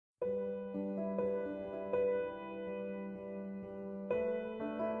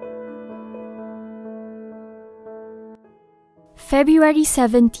February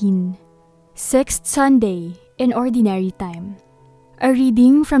 17, Sixth Sunday in Ordinary Time. A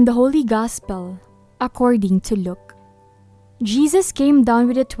reading from the Holy Gospel according to Luke. Jesus came down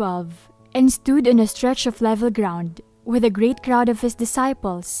with the 12 and stood on a stretch of level ground with a great crowd of his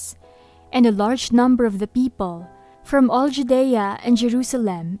disciples and a large number of the people from all Judea and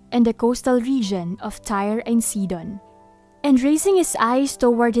Jerusalem and the coastal region of Tyre and Sidon. And raising his eyes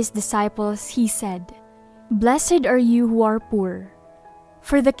toward his disciples, he said, "Blessed are you who are poor,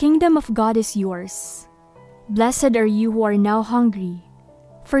 for the kingdom of God is yours. Blessed are you who are now hungry,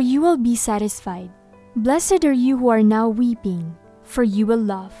 for you will be satisfied. Blessed are you who are now weeping, for you will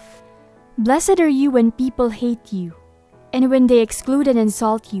laugh. Blessed are you when people hate you, and when they exclude and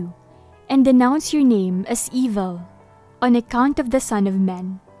insult you, and denounce your name as evil, on account of the Son of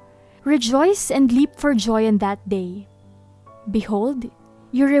Man. Rejoice and leap for joy on that day. Behold,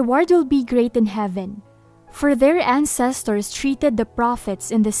 your reward will be great in heaven, for their ancestors treated the prophets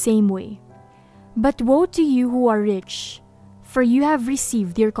in the same way. But woe to you who are rich, for you have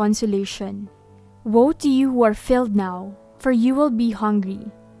received your consolation. Woe to you who are filled now, for you will be hungry.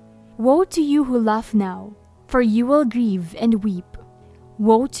 Woe to you who laugh now, for you will grieve and weep.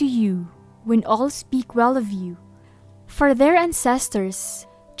 Woe to you when all speak well of you, for their ancestors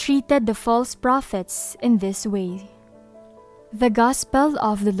treated the false prophets in this way." The Gospel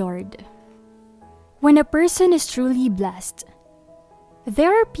of the Lord. When a person is truly blessed,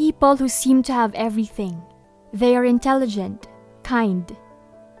 there are people who seem to have everything. They are intelligent, kind,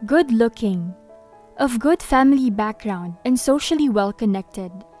 good-looking, of good family background, and socially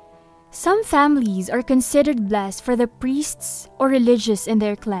well-connected. Some families are considered blessed for the priests or religious in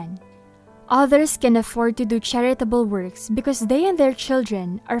their clan. Others can afford to do charitable works because they and their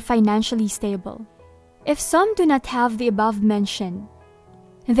children are financially stable. If some do not have the above mentioned,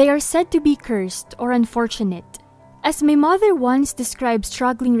 they are said to be cursed or unfortunate. As my mother once described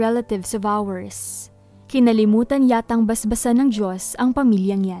struggling relatives of ours, kinalimutan yatang basbasan ng Diyos ang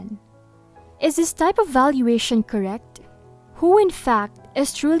pamilyang yan. Is this type of valuation correct? Who in fact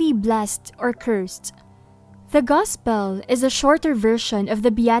is truly blessed or cursed? The Gospel is a shorter version of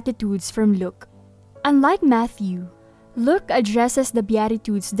the Beatitudes from Luke. Unlike Matthew, Luke addresses the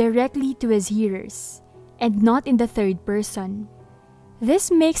Beatitudes directly to his hearers, and not in the third person.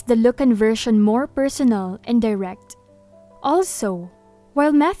 This makes the Lucan version more personal and direct. Also,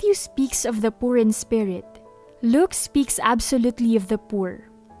 while Matthew speaks of the poor in spirit, Luke speaks absolutely of the poor.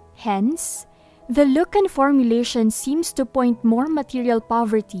 Hence, the Lucan formulation seems to point more material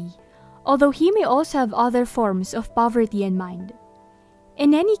poverty, although he may also have other forms of poverty in mind.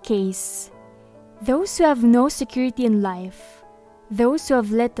 In any case, those who have no security in life, those who have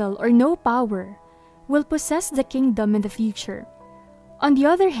little or no power, will possess the kingdom in the future. On the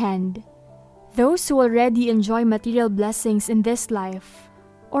other hand, those who already enjoy material blessings in this life,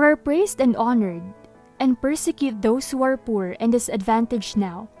 or are praised and honored, and persecute those who are poor and disadvantaged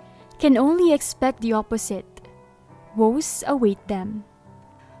now, can only expect the opposite. Woes await them.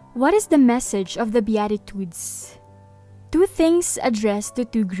 What is the message of the Beatitudes? Two things addressed to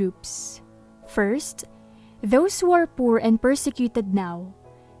two groups. First, those who are poor and persecuted now,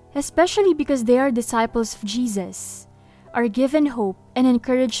 especially because they are disciples of Jesus, are given hope and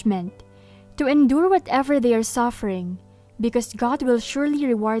encouragement to endure whatever they are suffering, because God will surely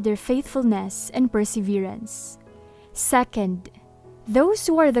reward their faithfulness and perseverance. Second, those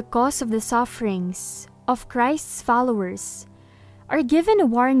who are the cause of the sufferings of Christ's followers are given a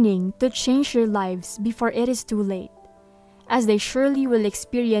warning to change their lives before it is too late, as they surely will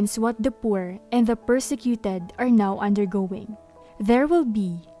experience what the poor and the persecuted are now undergoing. There will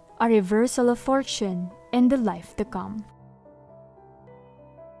be a reversal of fortune in the life to come.